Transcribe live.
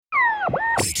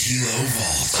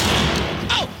Kilovolt.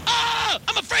 Oh!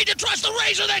 I'm afraid to trust the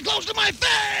razor that close to my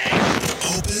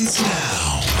face! Opens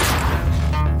now.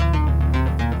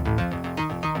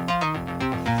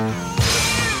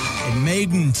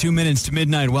 Maiden, 2 minutes to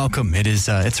midnight. Welcome. It's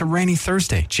a rainy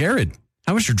Thursday. Jared,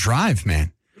 how was your drive,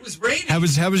 man? It was raining. How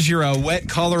was your wet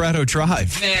Colorado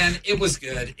drive? Man, it was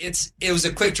good. It was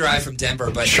a quick drive from Denver,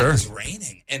 but Sure. It was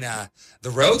raining. And the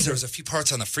roads, there was a few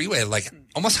parts on the freeway, like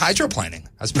almost hydroplaning.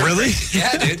 I was pretty Really? crazy.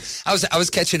 Yeah, dude. I was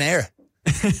catching air.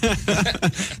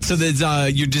 So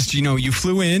that you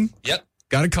flew in, Yep.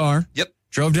 got a car, Yep.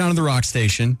 drove down to the rock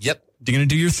station. Yep. You're gonna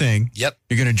do your thing. Yep.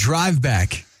 You're gonna drive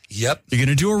back. Yep. You're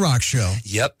gonna do a rock show.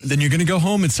 Yep. Then you're gonna go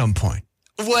home at some point.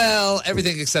 Well,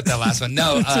 everything except that last one.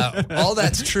 No, all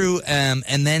that's true. And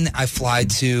then I fly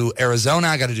to Arizona.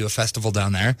 I got to do a festival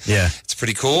down there. Yeah. It's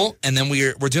pretty cool. And then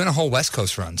we're doing a whole West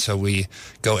Coast run. So we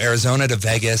go Arizona to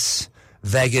Vegas,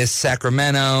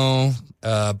 Sacramento,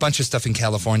 a bunch of stuff in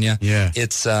California. Yeah.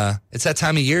 It's that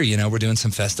time of year, We're doing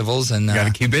some festivals and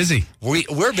Gotta keep busy. we're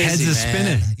busy. Heads are man.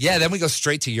 spinning. Yeah. Then we go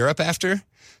straight to Europe after.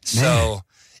 So Man.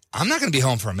 I'm not going to be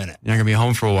home for a minute. You're not gonna be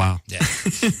home for a while. Yeah.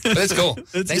 But it's cool.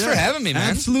 Thanks for having me, man.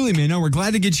 Absolutely, man. No, we're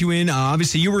glad to get you in.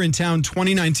 Obviously, you were in town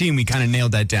 2019. We kind of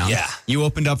nailed that down. Yeah. You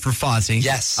opened up for Fozzy.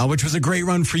 Yes. Which was a great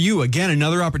run for you. Again,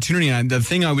 another opportunity. And the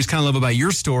thing I always kind of love about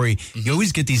your story, you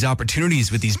always get these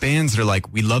opportunities with these bands that are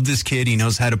like, we love this kid. He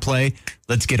knows how to play.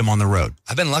 Let's get him on the road.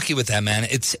 I've been lucky with that, man.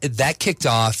 That kicked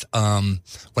off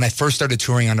when I first started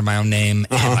touring under my own name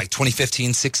in like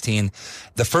 2015, 16.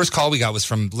 The first call we got was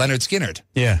from Leonard Skinnard.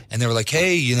 Yeah. And they were like,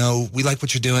 hey, we like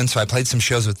what you're doing. So I played some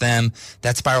shows with them.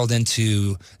 That spiraled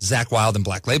into Zakk Wylde and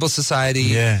Black Label Society.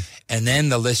 Yeah. And then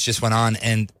the list just went on.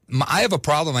 And I have a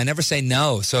problem. I never say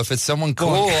no. So if it's someone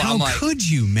cool, Well, how I'm like, could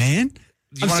you, man?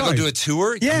 you want to go do a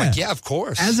tour? Yeah. I'm like, yeah, of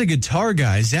course. As a guitar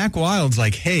guy, Zakk Wylde's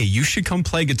like, hey, you should come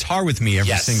play guitar with me every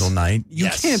Yes. single night. You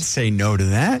Yes. can't say no to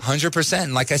that. 100%.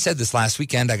 And like I said, this last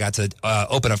weekend, I got to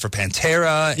open up for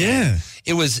Pantera. Yeah. And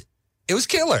it was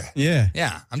killer. Yeah.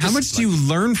 Yeah. How much do you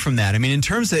learn from that? I mean, in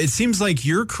terms of, it seems like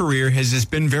your career has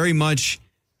just been very much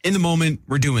in the moment,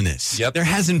 we're doing this. Yep. There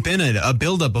hasn't been a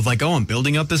buildup of like, oh, I'm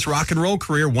building up this rock and roll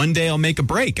career. One day I'll make a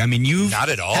break. I mean, you've Not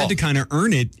at all. had to kind of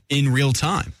earn it in real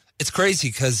time. It's crazy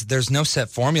because there's no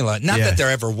set formula. Not Yeah. that there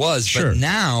ever was, Sure. but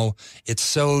now it's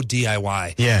so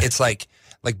DIY. Yeah. It's like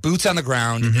boots on the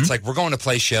ground. Mm-hmm. It's like we're going to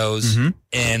play shows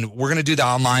and we're going to do the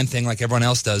online thing like everyone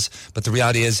else does. But the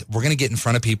reality is we're going to get in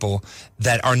front of people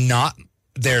that are not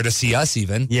there to see us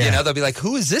even. Yeah. They'll be like,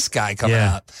 who is this guy coming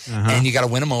Yeah. up? And you got to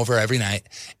win them over every night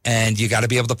and you got to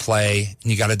be able to play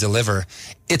and you got to deliver.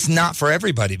 It's not for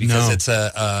everybody because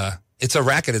No. it's a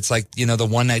racket. It's like, the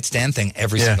one night stand thing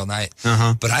every Yeah. single night.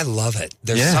 But I love it.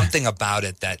 There's Yeah. something about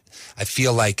it that I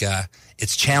feel like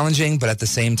it's challenging, but at the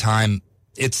same time,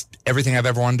 it's everything I've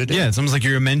ever wanted to do. Yeah, it's almost like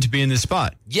you're meant to be in this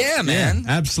spot. Yeah, man.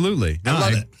 Yeah, absolutely. No, I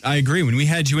love it. I agree. When we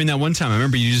had you in that one time, I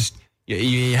remember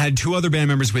you had two other band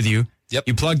members with you. Yep.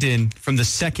 You plugged in from the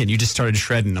second you just started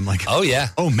shredding. I'm like, Oh, yeah.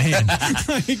 oh man.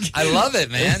 I love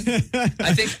it, man.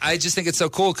 I just think it's so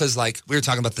cool because, like, we were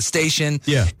talking about the station,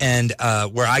 Yeah. and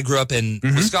where I grew up in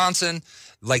Wisconsin,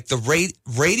 like the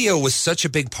radio was such a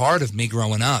big part of me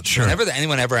growing up. Sure. Whenever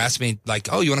anyone ever asked me, like,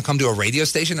 "Oh, you want to come to a radio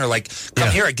station?" or like, "Come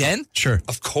Yeah. here again?" Sure.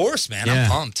 Of course, man. Yeah. I'm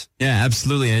pumped. Yeah,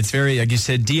 absolutely. And it's very, like you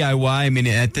said, DIY. I mean,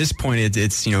 at this point,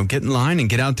 it's get in line and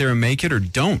get out there and make it, or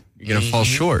don't. You're going to fall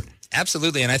short.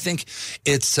 Absolutely. And I think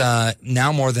it's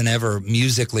now more than ever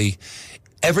musically,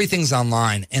 everything's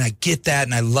online. And I get that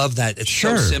and I love that. It's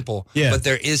Sure. so simple. Yeah. But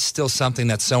there is still something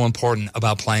that's so important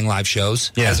about playing live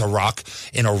shows Yeah. as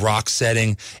in a rock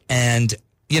setting. And,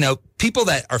 people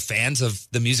that are fans of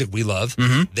the music we love,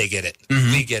 they get it.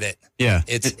 We get it. Yeah.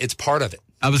 It's part of it.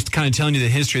 I was kind of telling you the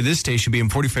history of this station being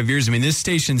 45 years. I mean, this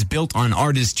station's built on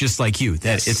artists just like you,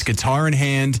 that it's guitar in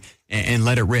hand and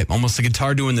let it rip. Almost the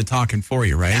guitar doing the talking for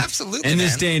you, right? Absolutely, In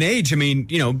this man. day and age, I mean,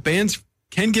 bands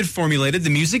can get formulated. The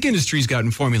music industry's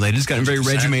gotten formulated. It's gotten very 100%.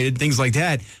 regimented, things like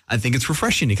that. I think it's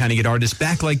refreshing to kind of get artists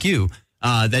back like you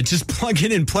that just plug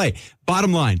in and play.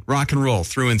 Bottom line, rock and roll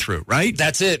through and through, right?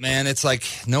 That's it, man. It's like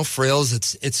no frills.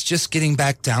 It's just getting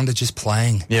back down to just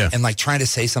playing. Yeah. And like trying to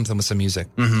say something with some music.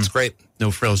 It's great. No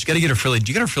frills. You got to get a frilly.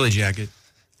 Do you got a frilly jacket?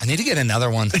 I need to get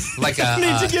another one. Like a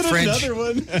fringe.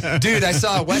 one. Dude, I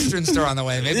saw a Western store on the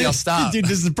way. Maybe I'll stop. Dude,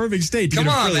 this is the perfect state to Come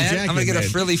get a on, frilly man. jacket, I'm going to get a man.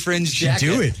 frilly fringe jacket.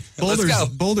 Do it. Let's go.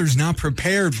 Boulder's not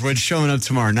prepared for what's showing up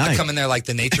tomorrow night. Come in there like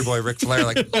the nature boy Ric Flair,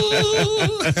 like,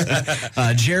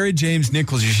 ooh. Jared James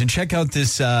Nichols, you should check out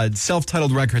this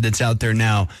self-titled record that's out there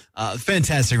now.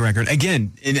 Fantastic record.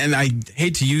 Again, and I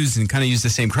hate to use the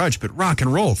same crutch, but rock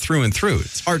and roll through and through.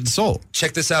 It's heart and soul.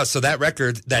 Check this out. So that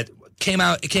record, that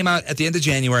It came out at the end of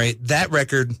January. That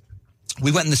record,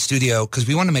 we went in the studio because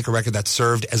we wanted to make a record that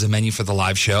served as a menu for the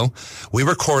live show. We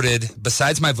recorded,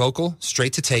 besides my vocal,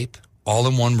 straight to tape, all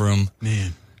in one room.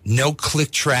 Man. No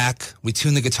click track. We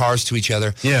tuned the guitars to each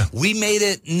other. Yeah. We made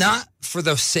it not for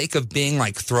the sake of being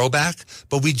like throwback,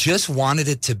 but we just wanted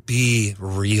it to be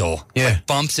real. Yeah. Like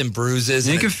bumps and bruises.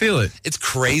 You and can feel it. It's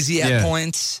crazy at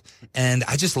points. And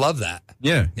I just love that.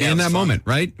 Yeah, in that moment,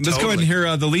 right? Let's go ahead and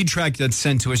hear the lead track that's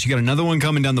sent to us. You got another one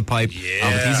coming down the pipe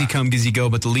with Easy Come, Easy Go.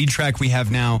 But the lead track we have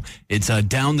now, it's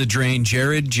Down the Drain.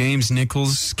 Jared, James,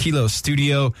 Nichols, Kilo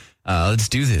Studio. Let's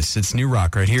do this. It's new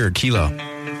rock right here at Kilo.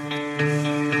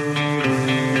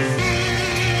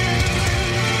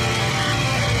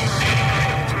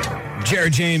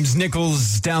 Jared James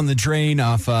Nichols, Down the Drain,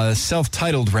 off a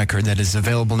self-titled record that is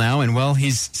available now. And, well,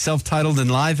 he's self-titled and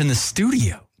live in the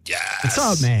studio. Yes. What's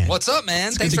up, man? What's up, man?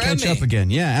 It's Thanks good for to having catch me. up again.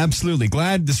 Yeah, absolutely.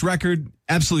 Glad this record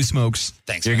absolutely smokes.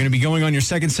 Thanks, You're man. going to be going on your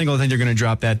second single. I think you're going to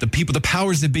drop that. The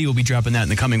powers that be will be dropping that in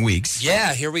the coming weeks.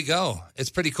 Yeah, here we go. It's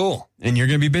pretty cool. And you're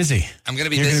going to be busy. I'm going to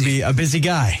be You're busy. going to be a busy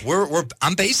guy.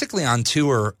 I'm basically on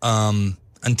tour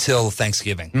until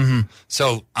Thanksgiving. Mm-hmm.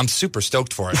 So I'm super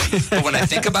stoked for it. But when I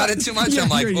think about it too much, I'm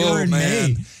like, you're in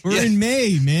man. May. We're in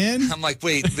May, man. I'm like,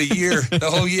 wait, the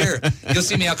whole year. You'll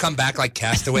see me, I'll come back like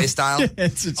Castaway style.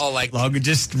 It's all like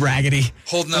just raggedy.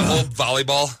 holding the whole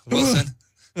volleyball, Wilson.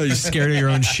 Oh, you're scared of your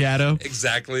own shadow.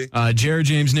 Exactly. Jared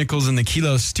James Nichols in the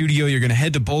Kilo Studio. You're going to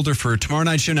head to Boulder for tomorrow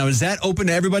night's show. Now, is that open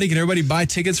to everybody? Can everybody buy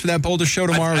tickets for that Boulder show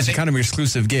tomorrow? Or is it kind of an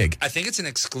exclusive gig? I think it's an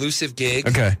exclusive gig.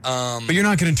 Okay. But you're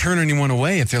not going to turn anyone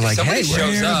away if they're like, somebody hey, we're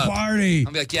shows here up, to party.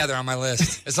 I'll be like, yeah, they're on my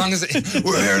list. As long as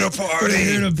we're here to party. We're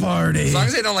here to party. As long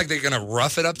as they don't like they're going to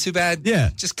rough it up too bad. Yeah.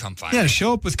 Just come find Yeah, me.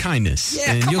 show up with kindness.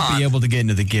 Yeah, and come you'll on. be able to get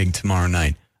into the gig tomorrow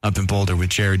night up in Boulder with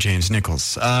Jared James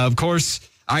Nichols. Of course,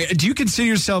 do you consider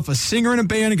yourself a singer in a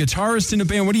band, a guitarist in a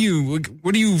band? What do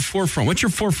you forefront? What's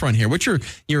your forefront here? What's your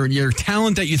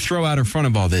talent that you throw out in front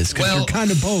of all this? Because you're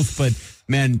kind of both, but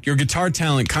man, your guitar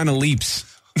talent kind of leaps.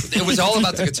 It was all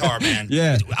about the guitar, man.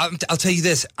 Yeah. I'll tell you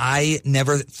this. I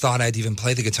never thought I'd even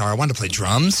play the guitar. I wanted to play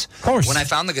drums. Of course. When I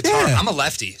found the guitar, Yeah. I'm a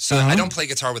lefty, so I don't play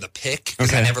guitar with a pick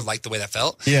because I Okay. never liked the way that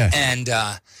felt. Yeah. And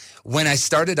when I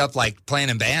started up like playing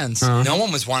in bands, no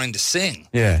one was wanting to sing.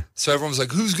 Yeah. So everyone was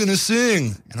like, "Who's gonna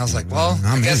sing?" And I was like, "Well,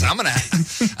 I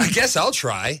guess I'll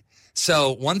try."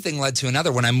 So one thing led to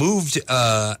another. When I moved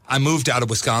out of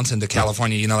Wisconsin to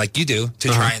California, you know, like you do, to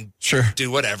try and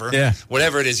do whatever,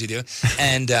 whatever it is you do.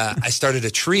 And I started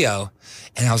a trio,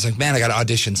 and I was like, "Man, I got to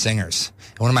audition singers."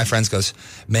 And one of my friends goes,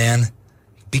 "Man,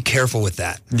 be careful with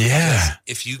that. Yeah. Because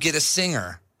if you get a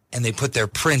singer and they put their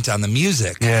print on the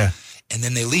music, and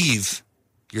then they leave,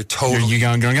 you're totally You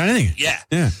going anything?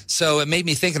 yeah. So it made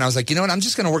me think, and I was like, you know what? I'm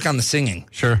just going to work on the singing.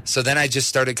 Sure. So then I just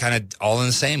started kind of all in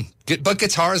the same. But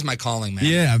guitar is my calling, man.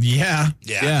 Yeah.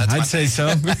 that's my I'd say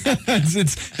so.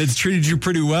 it's treated you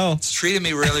pretty well. It's treated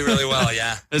me really, really well,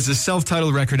 yeah. There's a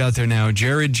self-titled record out there now.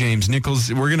 Jared James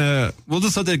Nichols. We'll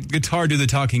just let the guitar do the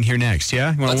talking here next.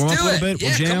 Yeah, you want to warm up a little bit? Yeah,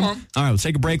 we'll jam. come on. All right, we'll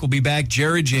take a break. We'll be back.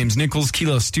 Jared James Nichols,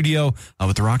 Kilo Studio,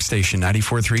 with the Rock Station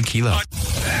 94.3 Kilo.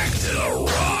 Back to the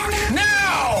rock.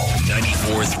 Now!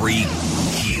 94.3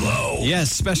 Kilo.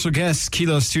 Yes, special guest,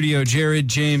 Kilo Studio, Jared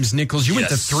James Nichols. You went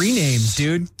to 3 names,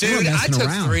 dude. You Dude, weren't I messing took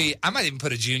around. 3. I might even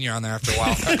put a junior on there after a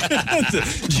while.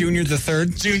 Junior the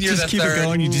third. Junior just the keep third. it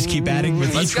going. You just keep adding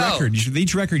with Let's each go. record.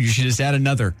 Each record, you should just add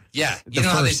another. Yeah, The you know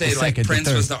how they first, say the like second, the Prince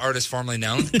third. was the artist formerly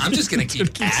known? I'm just going to keep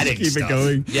adding keep it stuff.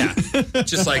 going. Yeah,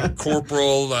 just like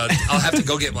corporal. I'll have to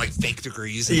go get like fake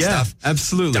degrees and Yeah, stuff.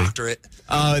 absolutely. Doctorate.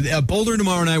 Boulder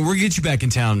tomorrow night. We'll get you back in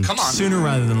town. Come on. Sooner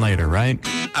rather than later, right?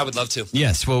 I would love to.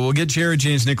 Yes. Well, we'll get Jared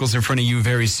James Nichols in front of you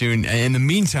very soon. In the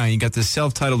meantime, you got this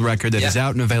self-titled record that is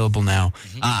out and available now.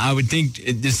 I would think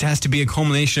this has to be a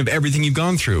culmination of everything you've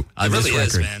gone through. It really this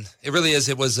is, record. man. It really is.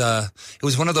 It was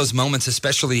one of those moments,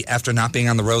 especially after not being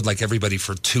on the road like everybody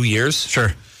for 2 years.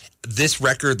 Sure. This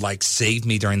record like saved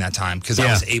me during that time because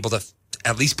I was able to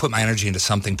at least put my energy into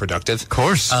something productive. Of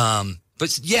course.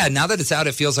 But yeah, now that it's out,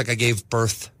 it feels like I gave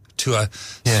birth to a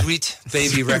sweet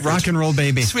baby record. Rock and roll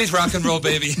baby. Sweet rock and roll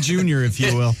baby. Junior, if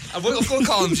you will. We'll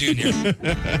call him Junior.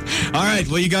 All right.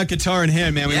 Well, you got guitar in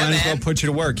hand, man. We Yeah, might as well man. put you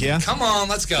to work, yeah? Come on,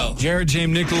 let's go. Jared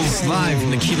James Nichols live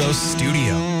from the Kilo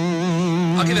Studio.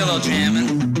 I'll give you a little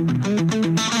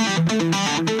jamming.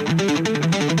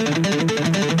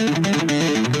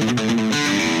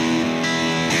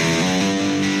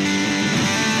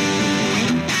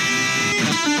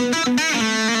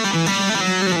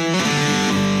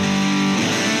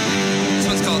 This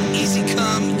one's called Easy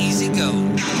Come, Easy Go.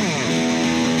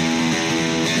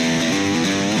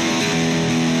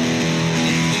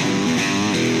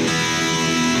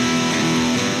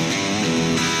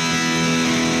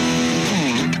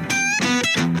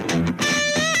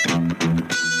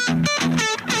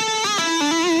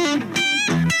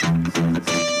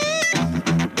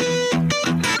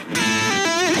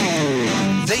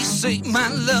 say my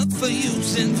love for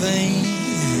you's in vain.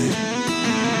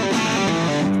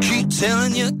 Keep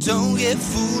telling you don't get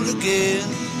fooled again.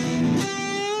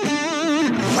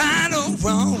 Right or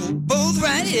wrong, we're both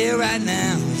right here, right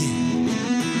now.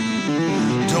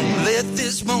 Don't let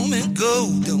this moment go,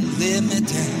 don't let me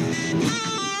down.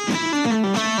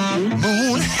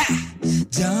 Moon high,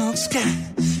 dark sky,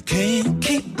 can't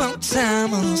keep on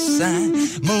time on the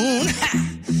side. Moon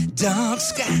high, dark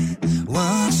sky,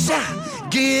 one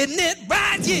shot, getting it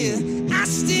right, yeah. I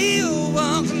still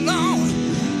walk alone,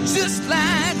 just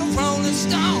like a rolling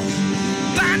stone.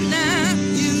 By now,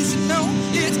 you should know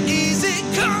it's easy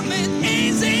coming,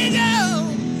 easy go.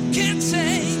 Can't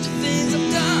change the things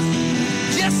I've done.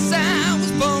 Yes, I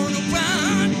was born to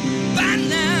run. By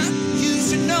now, you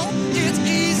should know it's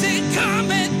easy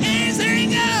coming, easy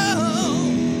go.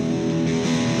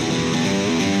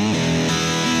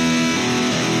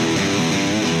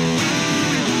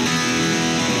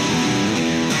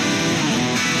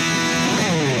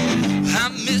 I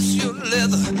miss your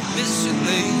leather, miss your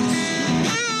lace.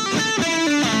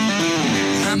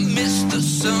 I miss the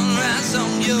sunrise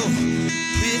on your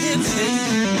pretty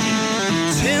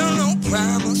face. Tell no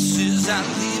promises, I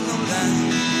leave no lie.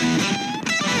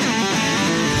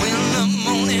 When the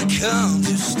morning comes,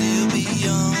 you'll still be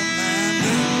on my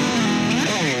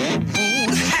mind. Moon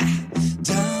high,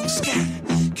 dark sky,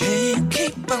 can't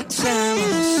keep on time on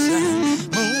the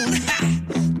side. Moon high,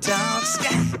 dark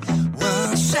sky,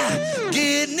 one shot,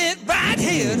 getting it right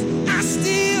here. I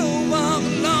still walk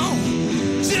alone,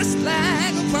 just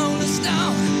like a rolling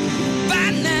stone.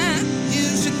 By now,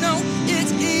 you should know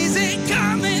it's easy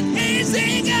coming,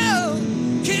 easy go.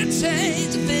 Can't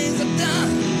change the things I've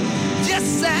done.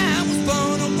 Yes, I was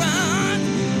born to run.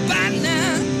 By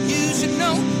now, you should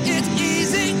know it's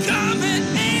easy coming,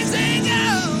 easy go.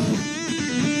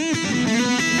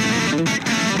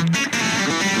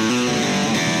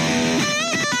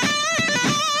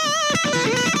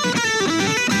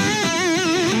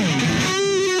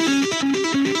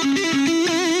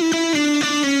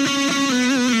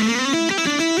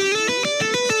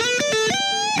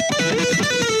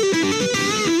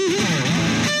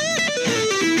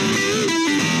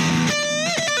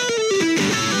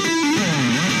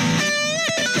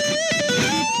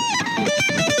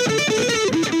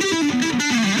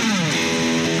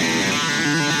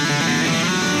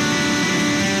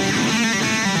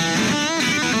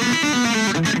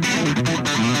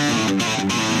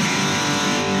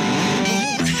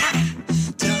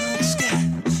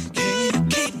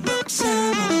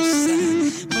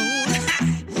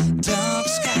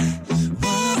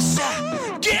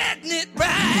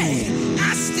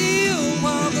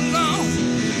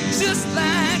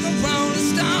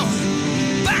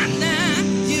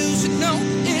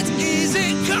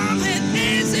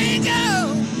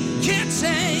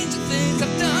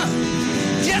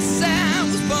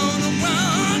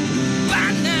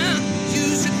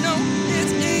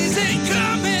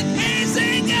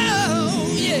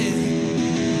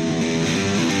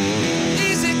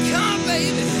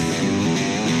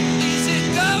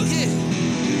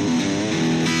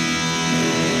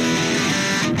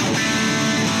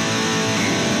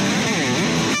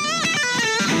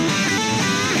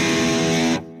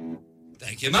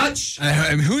 Much.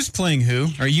 I mean, who's playing who?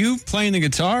 Are you playing the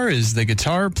guitar? Is the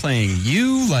guitar playing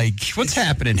you? Like, what's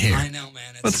happening here? I know,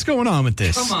 man. What's going on with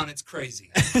this? Come on, it's crazy.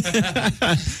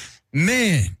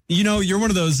 Man, you know, you're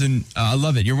one of those, and I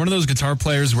love it. You're one of those guitar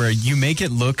players where you make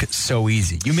it look so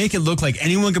easy. You make it look like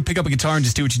anyone can pick up a guitar and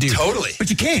just do what you do. Totally. But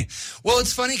you can't. Well,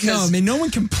 it's funny because... No, I mean, no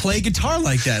one can play guitar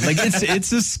like that. Like,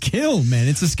 it's a skill, man.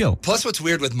 It's a skill. Plus, what's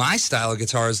weird with my style of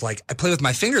guitar is, like, I play with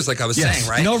my fingers, like I was saying,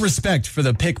 right? No respect for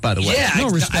the pick, by the way. Yeah, no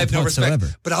respect I have no whatsoever.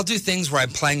 respect. But I'll do things where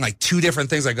I'm playing, like, two different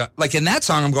things. I go, like, in that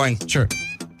song, I'm going... Sure.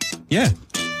 Yeah.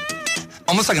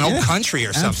 Almost like an old country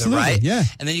or something, absolutely, right? Yeah.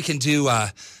 And then you can do...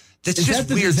 That's is just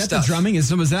that weird is that stuff. The drumming? Is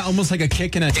that almost like a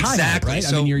kick and a tie-hat, Exactly. right?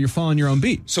 So, I mean, you're following your own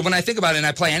beat. So when I think about it and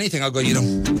I play anything, I'll go, you know...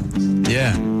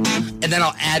 Yeah. And then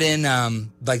I'll add in,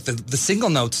 like, the single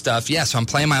note stuff. Yeah, so I'm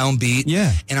playing my own beat.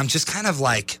 Yeah. And I'm just kind of,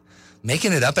 like...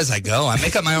 making it up as I go. I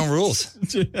make up my own rules.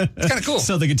 It's kind of cool.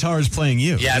 So the guitar is playing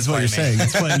you. Yeah, that's what you're saying.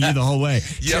 It's playing you the whole way. Yep.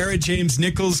 Jared James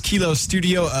Nichols, Kilo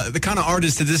Studio, the kind of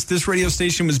artist that this radio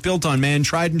station was built on, man.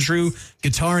 Tried and true,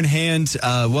 guitar in hand.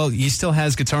 Well, he still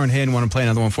has guitar in hand. Want to play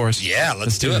another one for us? Yeah,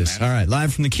 let's do it, this. man. All right,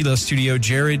 live from the Kilo Studio,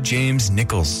 Jared James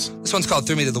Nichols. This one's called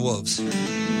Threw Me to the Wolves. Here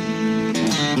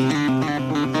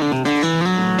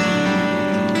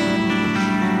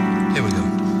we go.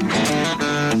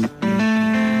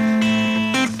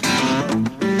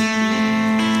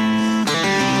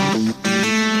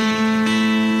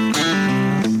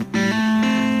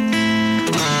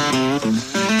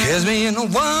 Scares me in the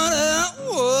water,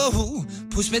 whoa,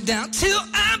 push me down till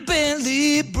I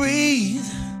barely breathe.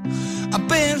 I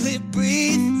barely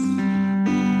breathe.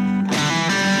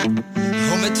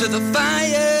 Hold me to the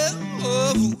fire,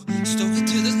 oh, stoke it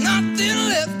till there's nothing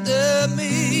left of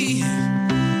me.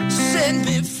 Set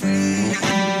me free.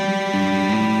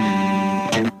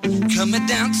 Coming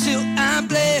down till I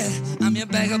bled. I'm your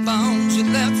bag of bones you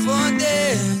left for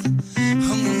dead.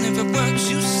 Hung on every word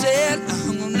you said. I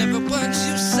hung on every word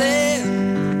you said.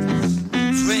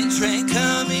 Freight train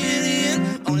coming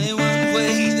in. Only one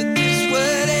way that this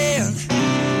would end.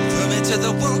 Throw me to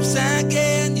the wolves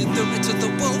again. You threw me to the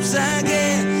wolves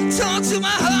again. Talk to my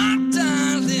heart,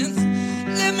 darling.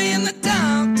 Let me in the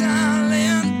dark,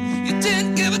 darling. You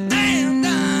didn't give a damn,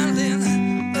 darling.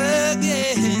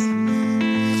 Again.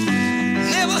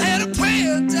 Never had a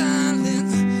prayer, darling.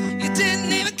 You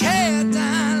didn't even care,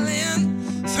 darling.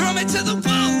 Throw me to the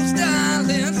wolves,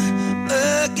 darling.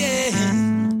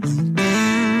 Again.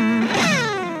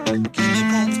 Give me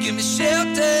warmth, give me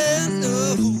shelter.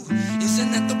 No, isn't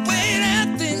that the way that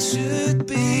things should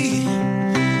be?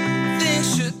 Things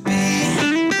should be.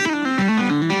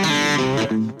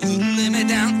 You lay me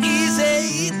down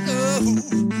easy, no,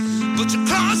 but your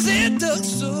claws it dug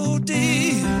so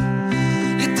deep.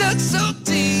 You dug so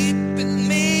deep in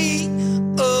me.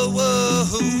 Oh, whoa.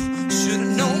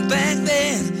 Should've known back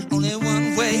then. Only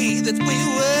one way that we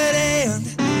would end.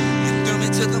 You threw me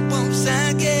to the wolves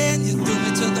again. You threw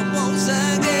me to the wolves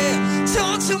again.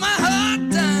 Talk to my heart,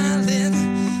 darling.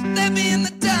 Let me in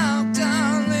the dark,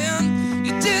 darling.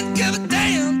 You didn't give a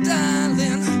damn,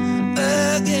 darling.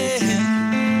 Again.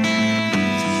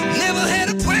 Never had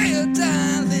a prayer,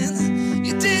 darling.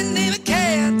 You didn't even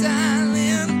care,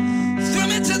 darling. Threw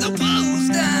me to the wolves,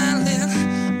 darling.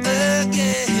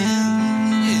 Again.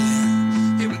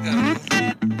 Yeah. Here we go.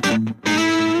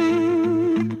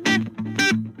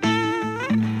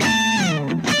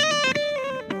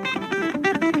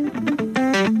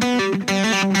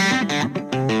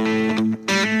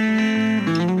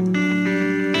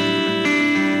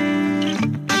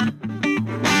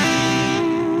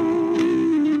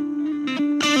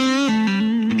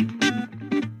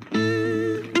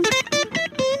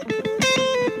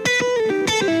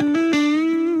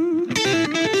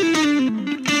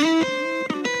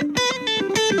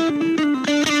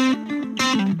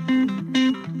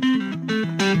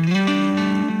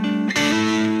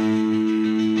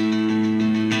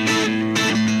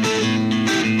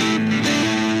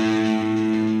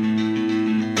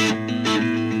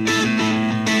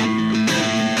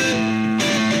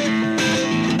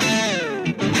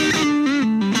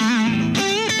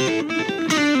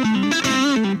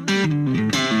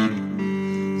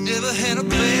 Never had a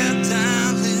prayer,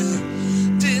 darling.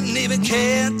 Didn't even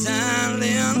care,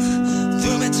 darling.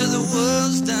 Threw me to the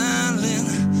wolves, darling.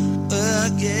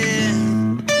 Again.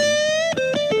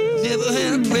 Never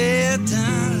had a prayer,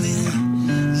 darling.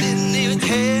 Didn't even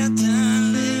care,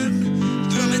 darling.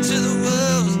 Threw me to the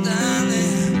wolves,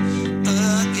 darling.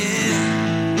 Again.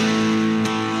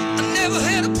 I never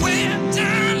had a prayer,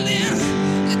 darling.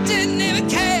 You didn't even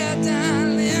care,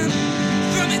 darling.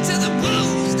 Threw me to the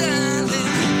wolves, darling.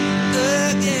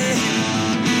 Again.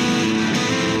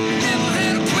 Never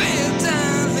had a prayer,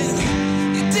 darling.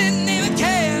 You didn't even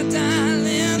care,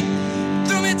 darling.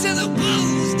 Threw me to the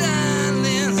wolves,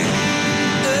 darling.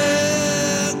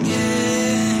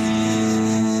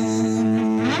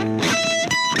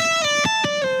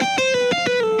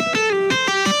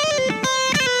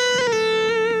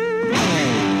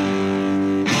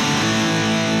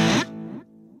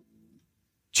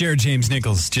 Jared James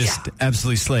Nichols just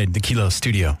absolutely slayed the Kilo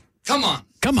studio. Come on.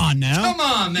 Come on now. Come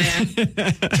on, man. Trying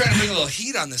to bring a little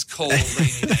heat on this cold, rainy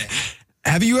day.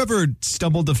 Have you ever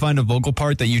stumbled to find a vocal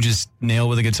part that you just nail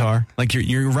with a guitar? Like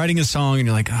you're writing a song and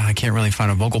you're like, I can't really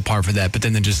find a vocal part for that, but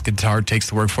then the just guitar takes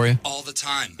the work for you? All the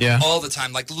time. Yeah. All the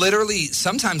time. Like literally,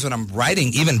 sometimes when I'm writing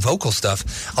even vocal stuff,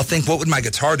 I'll think, what would my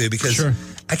guitar do? Because Sure.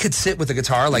 I could sit with a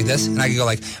guitar like this and I could go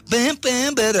like, bam,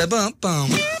 bam, bada, bum, bum.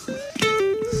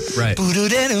 Right.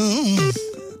 Boo-doo-da-doo.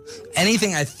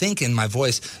 Anything I think in my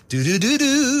voice,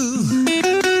 do-do-do-do.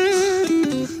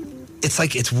 It's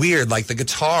like, it's weird. Like the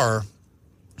guitar,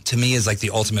 to me, is like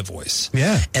the ultimate voice.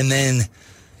 Yeah. And then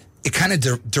it kind of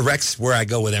directs where I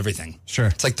go with everything. Sure.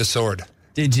 It's like the sword.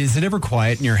 Is it ever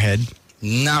quiet in your head?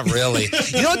 Not really.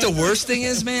 You know what the worst thing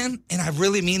is, man? And I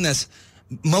really mean this.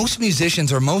 most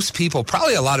musicians or most people,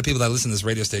 probably a lot of people that listen to this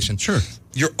radio station, Sure.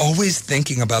 you're always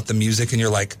thinking about the music and you're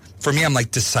like, for me, I'm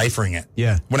like deciphering it.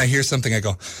 Yeah. When I hear something, I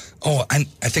go, oh, I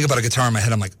think about a guitar in my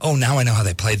head. I'm like, oh, now I know how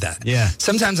they played that. Yeah.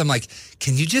 Sometimes I'm like,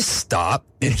 can you just stop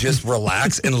and just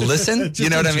relax and listen? You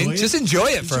know what I mean? Just enjoy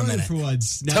it for a minute. For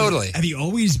once. Now, Totally. Have you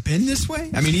always been this way?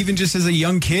 I mean, even just as a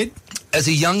young kid? As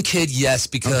a young kid, yes,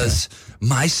 because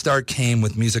my start came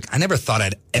with music. I never thought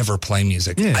I'd ever play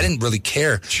music. Yeah. I didn't really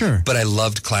care. Sure. But I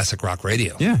loved classic rock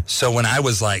radio. Yeah. So when I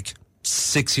was like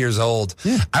 6 years old,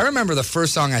 I remember the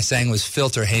first song I sang was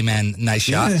Filter, Hey Man, Nice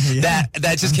Shot. Yeah.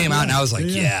 That just came out and I was like,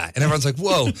 yeah. And everyone's like,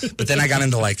 whoa. But then I got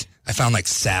into like, I found like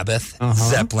Sabbath,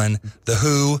 Zeppelin, The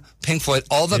Who, Pink Floyd,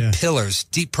 all the pillars,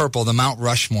 Deep Purple, the Mount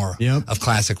Rushmore of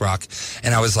classic rock.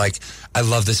 And I was like, I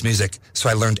love this music. So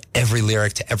I learned every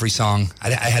lyric to every song.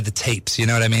 I had the tapes, you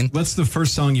know what I mean? What's the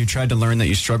first song you tried to learn that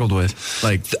you struggled with?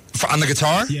 Like On the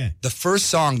guitar? Yeah. The first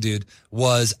song, dude,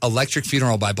 was Electric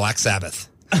Funeral by Black Sabbath.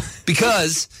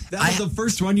 Because that was the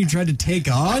first one you tried to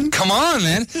take on? Come on,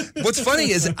 man. What's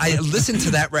funny is I listened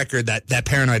to that record, that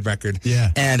Paranoid record,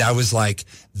 and I was like,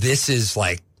 this is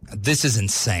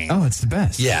insane. Oh, it's the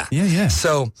best. Yeah. Yeah.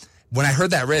 So when I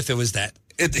heard that riff, it was that.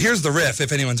 Here's the riff,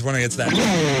 if anyone's wondering, it's that.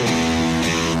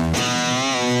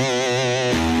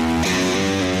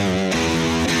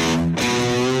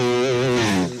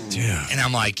 Dude. And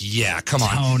I'm like, yeah, come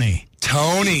on.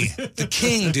 Tony, the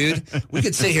king, dude. We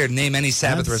could sit here and name any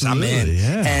Sabbath verse. I'm in.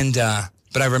 Yeah. And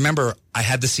but I remember I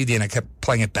had the CD and I kept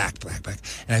playing it back, and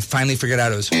I finally figured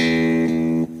out it was. Just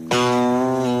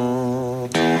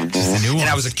a new one. And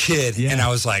I was a kid, and I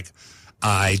was like,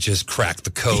 I just cracked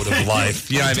the code of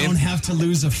life. You know what I mean? Don't have to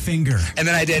lose a finger. And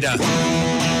then I did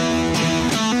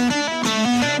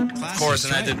chorus,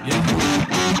 and I did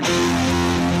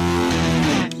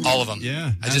all of them.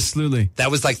 Yeah, absolutely. That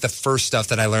was like the first stuff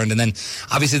that I learned, and then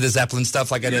obviously the Zeppelin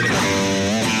stuff, like I did.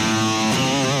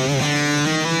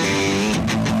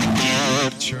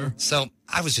 Sure. So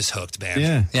I was just hooked,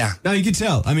 man. Yeah. No, you could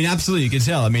tell. I mean, absolutely, you could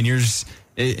tell. I mean, you're just,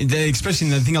 especially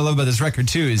the thing I love about this record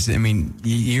too is, I mean,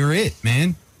 you're it,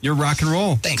 man. You're rock and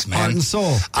roll. Thanks, man. Heart and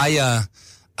soul.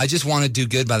 I just want to do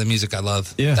good by the music I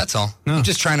love. Yeah. That's all. No. I'm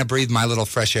just trying to breathe my little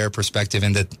fresh air perspective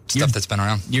into stuff that's been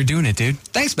around. You're doing it, dude.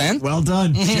 Thanks, man. Well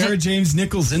done. Jared James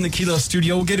Nichols in the Kilo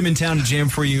studio. We'll get him in town to jam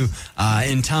for you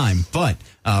in time. But,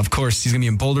 of course, he's going to be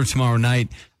in Boulder tomorrow night.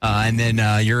 And then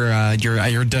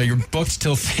you're booked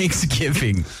till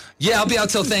Thanksgiving. Yeah, I'll be out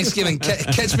till Thanksgiving.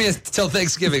 Catch me till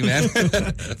Thanksgiving, man.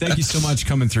 Thank you so much for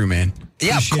coming through, man.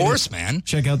 Yeah, Appreciate of course, it. man.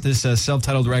 Check out this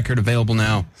self-titled record available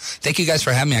now. Thank you guys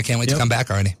for having me. I can't wait to come back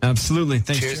already. Absolutely.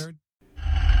 Thanks, Cheers. Jared.